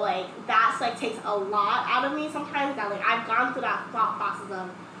so, like, that's, like, takes a lot out of me sometimes. That, like, I've gone through that thought process of,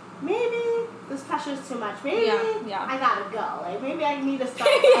 maybe this pressure's too much. Maybe I gotta go. Like, maybe I need to stop.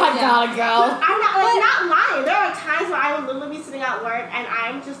 I gotta go. I'm not lying. There are times where I would literally be sitting at work and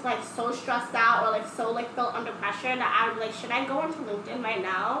I'm just, like, so stressed out or, like, so, like, felt under pressure that I would be like, should I go into LinkedIn right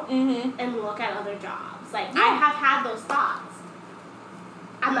now and look at other jobs? Like, I have had those thoughts.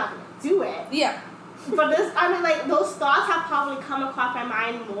 I'm not gonna do it. Yeah. But like, those thoughts have probably come across my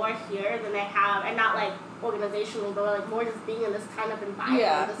mind more here than they have, and not, like, organizationally, but, like, more just being in this kind of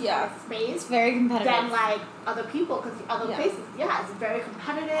environment, this kind of space. It's very competitive. Than, like, other people, because the other places, it's very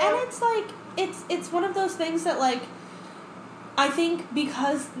competitive. And it's, like, it's one of those things that, like, I think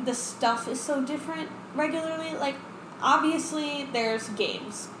because the stuff is so different regularly, like, obviously there's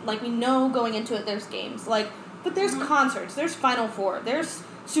games. Like, we know going into it there's games. Like, but there's concerts, there's Final Four, there's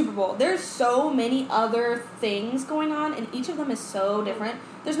Super Bowl. There's so many other things going on, and each of them is so different.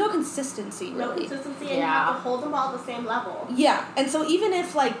 There's no consistency, really. No consistency, and you have to hold them all at the same level. Yeah, and so even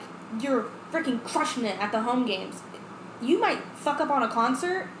if, like, you're freaking crushing it at the home games, you might fuck up on a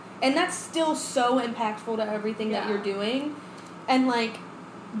concert, and that's still so impactful to everything that you're doing, and, like,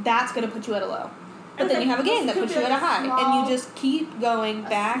 that's going to put you at a low. But then you have a game that puts you at a high, and you just keep going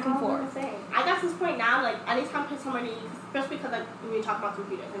back and forth. I got to this point now, like, anytime somebody, especially because, like, when we talk about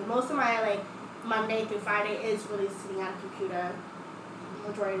computers, and most of my, like, Monday through Friday is really sitting at a computer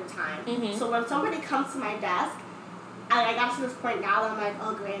majority of the time. So when somebody comes to my desk, I got to this point now that I'm like,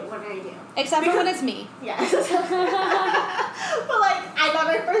 oh great, what did I do? Except for when it's me. Yeah. But, like, when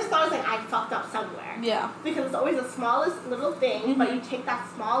I first thought, I was like, I fucked up somewhere. Yeah. Because it's always the smallest little thing, but you take that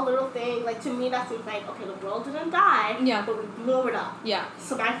small little thing, like, to me that seems like, okay, the world didn't die, but we blew it up. Yeah.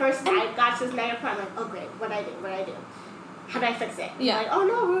 So I got to this negative point, I'm like, oh great, what did I do? How do I fix it? Yeah. Like, oh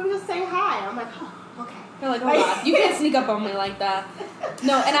no, we were just saying hi. I'm like, oh, okay. You're like, oh god, you can't sneak up on me like that.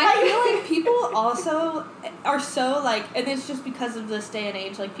 No, and I feel like people also are so, like, and it's just because of this day and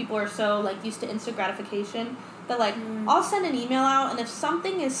age, like, people are so, like, used to instant gratification that, like, I'll send an email out, and if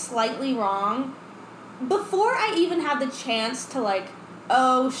something is slightly wrong, before I even have the chance to, like,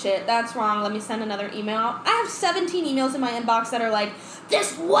 oh shit, that's wrong, let me send another email out, I have 17 emails in my inbox that are like,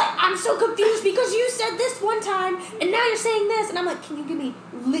 this what? I'm so confused because you said this one time, and now you're saying this, and I'm like, can you give me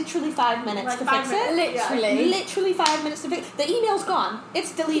literally 5 minutes Like to 5 fix minutes, it? Literally. Literally 5 minutes to fix it. The email's gone.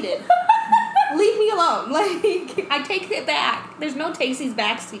 It's deleted. Leave me alone. Like, I take it back. There's no takesies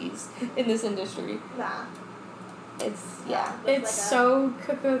backsies in this industry. Nah. It's, It's so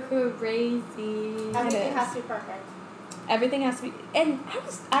crazy. Everything has to be perfect. Everything has to be, and I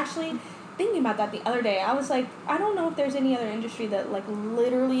was actually thinking about that the other day. I was like, I don't know if there's any other industry that, like,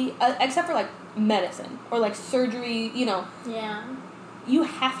 literally, except for, like, medicine or, like, surgery, you know. Yeah. You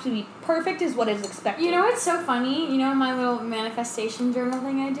have to be perfect is what is expected. You know what's so funny? You know my little manifestation journal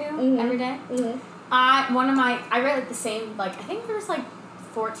thing I do every day? I write, like, the same, like, I think there's, like,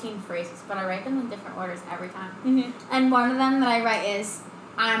 14 phrases, but I write them in different orders every time. And one of them that I write is,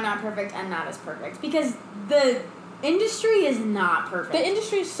 I'm not perfect and that is perfect. Because the industry is not perfect. The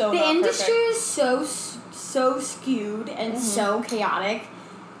industry is so The not industry perfect. is so skewed and so chaotic.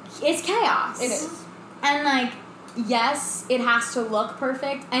 It's chaos. It is. And, like, yes, it has to look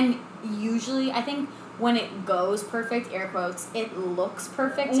perfect. And usually, I think when it goes perfect, air quotes, it looks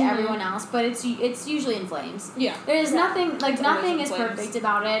perfect to everyone else. But it's usually in flames. Yeah. There's nothing, like, It's nothing always is in flames. perfect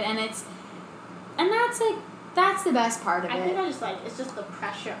about it. And that's, like, That's the best part of I it. think I just like it's just the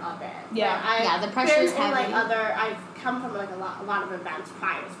pressure of it. Yeah. Like, The pressure is been in, heavy. I've come from like a lot of events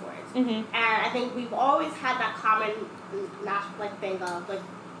prior to sports, Mhm. and I think we've always had that common thing of like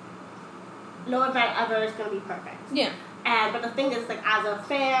no event ever is gonna be perfect. Yeah. But the thing is, like, as a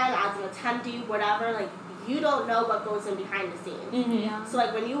fan, as an attendee, whatever, like, you don't know what goes in behind the scenes. Mhm. Yeah. So,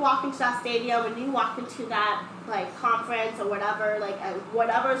 like, when you walk into that stadium, when you walk into that, like, conference or whatever, like, and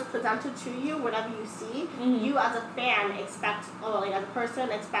whatever is presented to you, whatever you see, Mhm. you as a fan expect, or, like, as a person,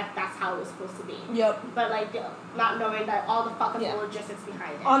 expect that's how it's supposed to be. Yep. But, like, not knowing that all the fucking Yeah. logistics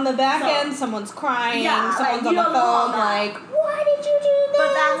behind it. On the back So- end, someone's crying. Yeah, like, someone's you on the don't know all phone, that. like, why did you do this?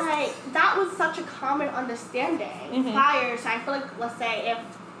 But that, like, that was such a common understanding Mhm. prior. So I feel like, let's say, if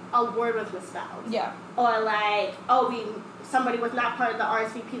a word was misspelled. Yeah. Or like, somebody was not part of the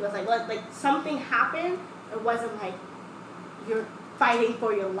RSVP list. Like something happened. It wasn't like you're fighting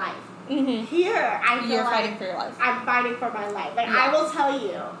for your life. Mhm. Here, I feel You're like fighting for your life. I'm fighting for my life. Like, Yeah. I will tell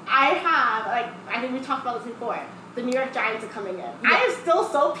you, I have, like, I think we talked about this before. The New York Giants are coming in. Yeah. I am still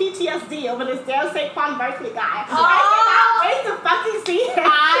so PTSD over this damn Saquon Barkley guy. Oh! I cannot wait to fucking see him.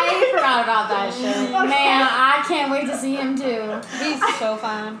 I forgot about that shit. Okay. Man, I can't wait to see him too. He's so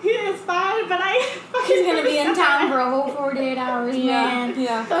fun. He is fine, but I He's gonna be in town for a whole 48 hours, man.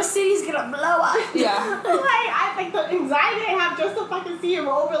 Yeah. Those cities gonna blow up. Yeah. Like, I think the anxiety I have just to fucking see him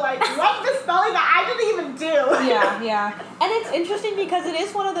over, like, what misspelling that I didn't even do. Yeah, yeah. And it's interesting because it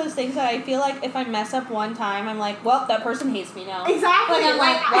is one of those things that I feel like if I mess up one time, I'm like, well, that person hates me now. Exactly. Like, I'm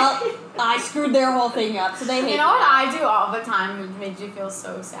like, well, I screwed their whole thing up, so they hate You me. know what I do all the time that makes you feel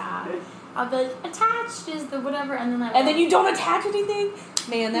so sad? I'll be like, attached is the whatever, and then And then you don't attach anything?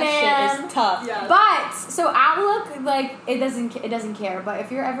 Man, that shit is tough. Yeah. But so Outlook, like it doesn't care. But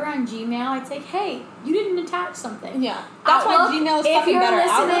if you're ever on Gmail, it's like, hey, you didn't attach something. Yeah. That's Outlook, why Gmail is if fucking you're better.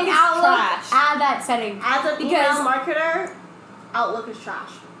 listening, Outlook is trash. add that setting. As an Because- email marketer, Outlook is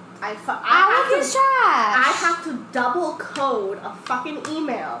trash. I Outlook is trash. I have to double code a fucking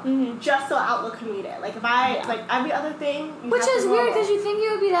email Mhm. just so Outlook can read it. Like, if I, Yeah. like, every other thing, you Which have is to weird roll. because you think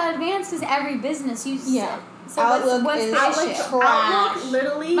it would be that advanced because every business uses Yeah. it. So Outlook what's is the Outlook, issue? trash. Outlook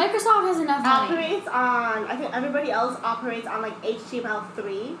literally Microsoft has enough money. operates on, I think everybody else operates on, like,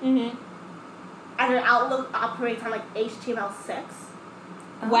 HTML3. Mm-hmm. And then Outlook operates on, like, HTML6.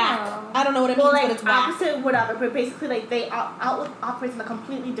 Whack. Oh. I don't know what it means, Well, like, but it's whack. opposite, whatever, but basically, like, Outlook operates in a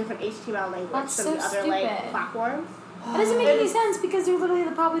completely different HTML language That's than so the other, like, stupid. platforms. That doesn't make any sense because they're literally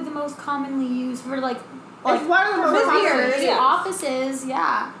probably the most commonly used for like It's one of the most visitors, commonly yeah. offices,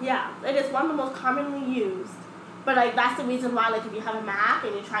 yeah. Yeah, it is one of the most commonly used. But, like, that's the reason why, like, if you have a Mac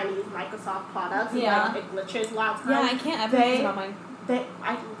and you're trying to use Microsoft products, Yeah. it glitches a lot of times. Yeah, I can't ever use it on mine.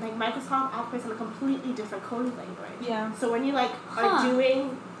 Like, Microsoft operates in a completely different coding language. Yeah. So when you, like, Huh. are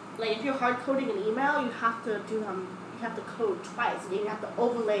doing, like, if you're hard coding an email, you have to do, you have to code twice. And you have to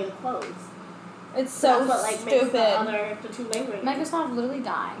overlay the codes. It's so that's what, like, makes stupid. the two languages. Microsoft literally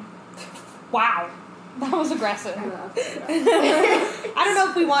died. Wow. That was aggressive. I know. I don't know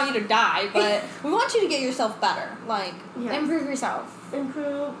if we want you to die, but we want you to get yourself better. Like, Yeah. Improve yourself.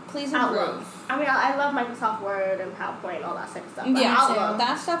 Improve. please Outlook. improve. I mean, I love Microsoft Word and PowerPoint and all that type of stuff. But Yeah, Outlook.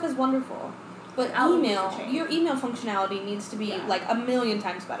 that stuff is wonderful. But Outlook email, needs to change. your email functionality needs to be Yeah. like a million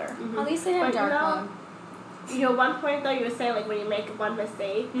times better. Mhm. At least they have But, dark you know, mode. You know, one point though, you were saying, like, when you make one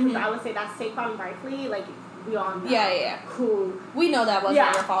mistake, because Mhm. I would say that's Saquon Barkley, like, we all know Yeah. who. We know that wasn't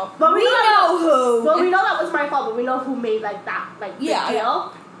Yeah. your fault. But we know who. Well, we know that was my fault, but we know who made, like, that, like, big Yeah,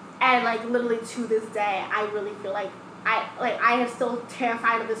 deal. And, like, literally to this day, I really feel like I am still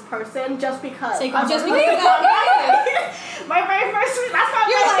terrified of this person just because. Saquon Just Barkley? because My very first week, that's not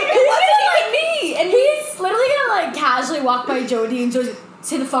you're like, it wasn't even me. And he's literally gonna like casually walk by Jody and Jody's like,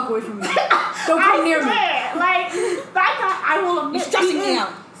 stay the fuck away from me. Don't come near me. Like, that guy, I will admit, You're stressing he me is out.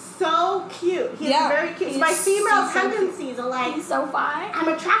 so cute. He's Yeah, very cute. he's My female so cute. tendencies are like, He's so fine. I'm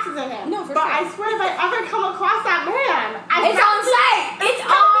attracted to him. No, for but sure. I swear if I ever come across that man, It's on site. It's I'm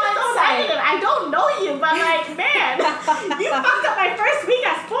so on site. negative. I don't know you, but like, man, you fucked up my first week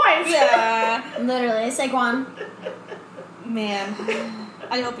at sports. Yeah. Literally, Saquon. Man.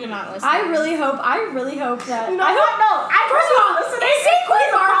 I hope you're not listening. I really hope that. You know I what? hope. No, I First of all, listening. if Saquon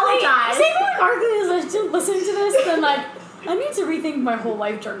Please Barkley, apologize. Saquon Barkley is listening to this, then like, I need to rethink my whole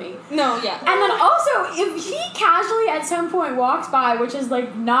life journey. No, yeah. And then also, if he casually at some point walks by, which is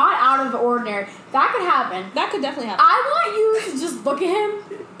like not out of the ordinary, that could happen. That could definitely happen. I want you to just look at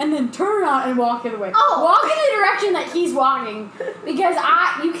him and then turn around and walk the other way. Oh. Walk in the direction that he's walking because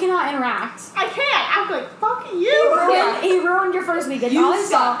you cannot interact. I can't. I'm like, fuck you. He ruined your first week. It's You all his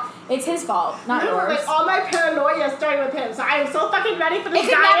suck. fault. It's his fault, not Literally, yours. all my paranoia started with him, so I am so fucking ready for this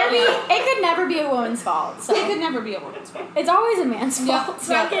It giant. could never be a woman's fault. So It could never be a woman's fault. it's always a man's Yeah. fault.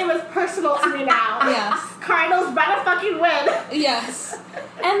 That game is personal to me now. Yes. Cardinals better fucking win. Yes.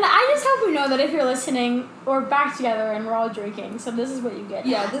 And I just hope we know that if you're listening, we're back together and we're all drinking. So this is what you get.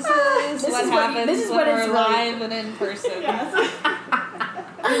 Yeah, this is This what is what- happens this is when what we're it's live and in person. Yes.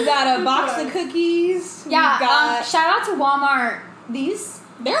 We've got a box of cookies. Yeah. We've got, Shout out to Walmart. These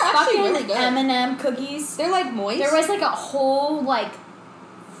they're actually fucking really good. M&M cookies. They're like moist. There was like a whole like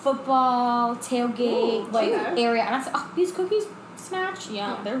football tailgate Ooh, like okay. area, and I said, "Oh, these cookies smash."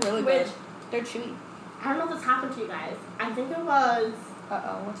 Yeah, they're really Which- good. They're chewy. I don't know if this happened to you guys. I think it was,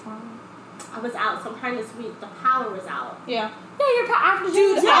 What's wrong? I was out sometime this week. The power was out. Yeah. Yeah, your after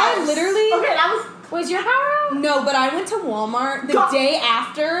Dude, I Yes. literally... Okay, that was. was your power out? No, but I went to Walmart the Go- day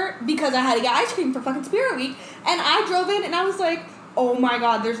after because I had to get ice cream for fucking Spirit Week, and I drove in and I was like, oh my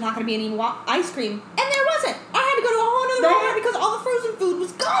god, there's not going to be any ice cream. And there wasn't. I had to go to a whole other They- Walmart because all the frozen food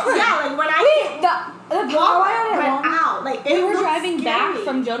was gone. Yeah, like when I The power Walmart went out, like We it were looked driving back scary.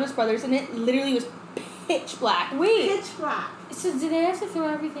 from Jonas Brothers, and it literally was pitch black. Wait, pitch black. so did they have to throw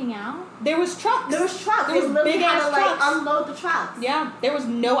everything out? There was trucks. There was trucks. There They was literally had big-ass to like trucks. unload the trucks. Yeah, there was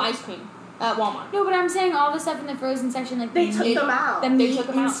no ice cream at Walmart. No, but I'm saying all the stuff in the frozen section, like They the took meat, them out. the They meat took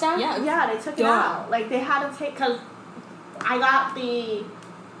them and out. stuff. Yeah. Yeah, they took it Duh. out. Like they had to take because I got the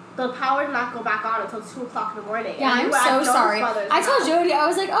power did not go back on until 2:00 in the morning. Yeah, And we I'm were at so Jonas sorry. Brothers I told now. Jody, I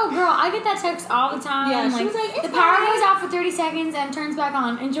was like, "Oh, girl, I get that text all the time. Yeah, she like, was like, "It's the power fine." goes out for 30 seconds and turns back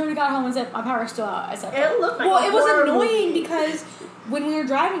on." And Jody got home and said, "My power's still out." I said, It looked like Well, a it was horror annoying movie. because when we were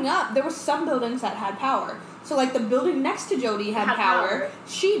driving up, there were some buildings that had power. So, like, the building next to Jody had Had power. power.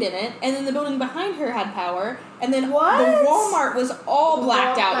 She didn't. And then the building behind her had power. And then What? the Walmart was all The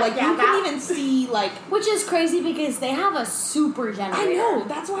blacked out. Walmart, Like, yeah, you that- couldn't even see, like... which is crazy because they have a super generator. I know.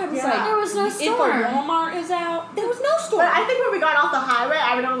 That's why I was Yeah. like... There was no If a storm. Walmart is out... There was no storm. But I think when we got off the highway,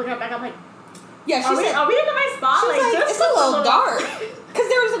 I remember looking back. I'm like, yeah, she are we said... in the right spot? She was like, this it's a looks little dark. Because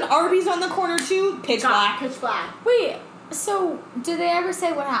there was an Arby's on the corner, too. Pitch black. Pitch black. Wait, so did they ever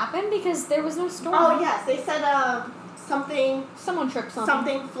say what happened? Because there was no storm. Oh yes, they said something Someone tripped something.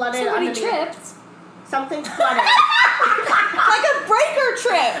 something flooded. Somebody underneath. tripped. Something flooded. Like a breaker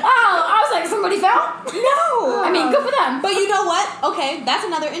trip. Oh, I was like, somebody fell? No. I mean, good for them. But you know what? Okay, that's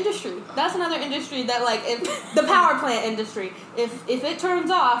another industry. That's another industry that, like, if the power plant industry, if it turns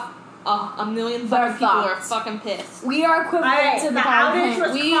off, a million They're fucking people are fucked. fucking pissed. We are equivalent Alright, to the the power outage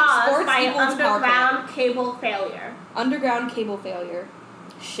plant. was We- caused sports by an equals power plant. underground cable failure. Underground cable failure.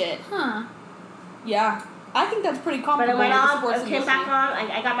 Shit. Huh. Yeah. I think that's pretty But comparable it went with the on, sports it came industry. back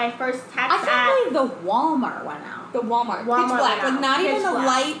on. I got my first I text can't believe the Walmart went out. The Walmart. Walmart Pitch black. went Like, out. not even Pitch the black.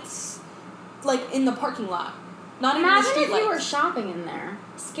 lights, like, in the parking lot. Not even the Imagine street if you were lights. shopping in there.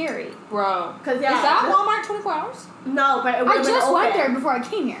 Scary. Bro. Cause Is yeah, that Walmart 24 hours? No, but it would I have been just open. went there before I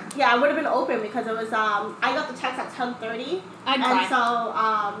came here. Yeah, it would have been open because it was I got the text at 10:30, I'd and cry.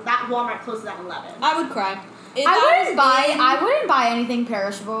 so that Walmart closes at 11. I would cry. If I wouldn't buy anything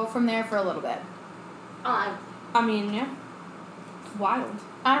perishable from there for a little bit. I mean, yeah. Wild.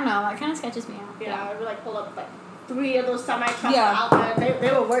 I don't know. That kind of sketches me out. Yeah, I would like pull up like 3 of those semi trucks Yeah. out there.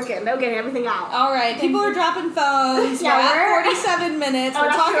 They were working. They were getting everything out. All right, people are dropping phones. Yeah, we're at we're- 47 minutes. Oh, We're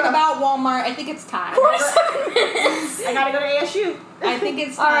that's talking true. about Walmart. I think it's time. 47 minutes. I gotta go to ASU. I think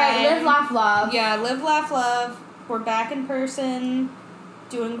it's time. All right, live, laugh, love. Yeah, live, laugh, love. We're back in person.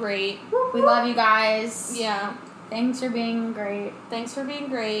 Doing great. We love you guys. Yeah. Thanks for being great. Thanks for being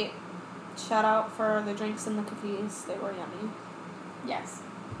great. Shout out for the drinks and the cookies. They were yummy. Yes.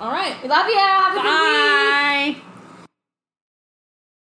 All right. We love you. Have a good week. Bye.